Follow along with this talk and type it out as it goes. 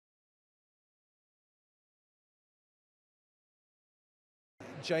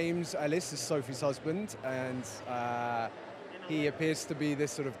James Ellis is Sophie's husband, and he appears to be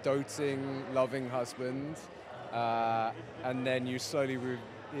this sort of doting, loving husband, and then you slowly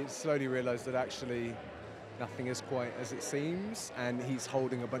realize that actually nothing is quite as it seems, and he's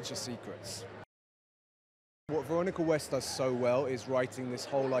holding a bunch of secrets. What Veronica West does so well is writing this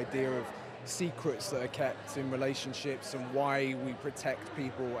whole idea of secrets that are kept in relationships and why we protect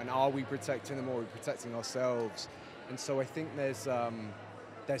people, and are we protecting them or are we protecting ourselves? And so I think there's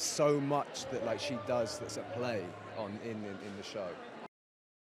so much that like she does that's at play in the show.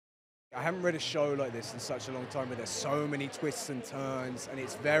 I haven't read a show like this in such a long time, but there's so many twists and turns, and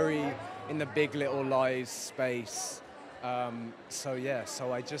it's very in the Big Little Lies space.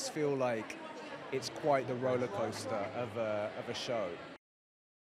 So I just feel like it's quite the roller coaster of a show.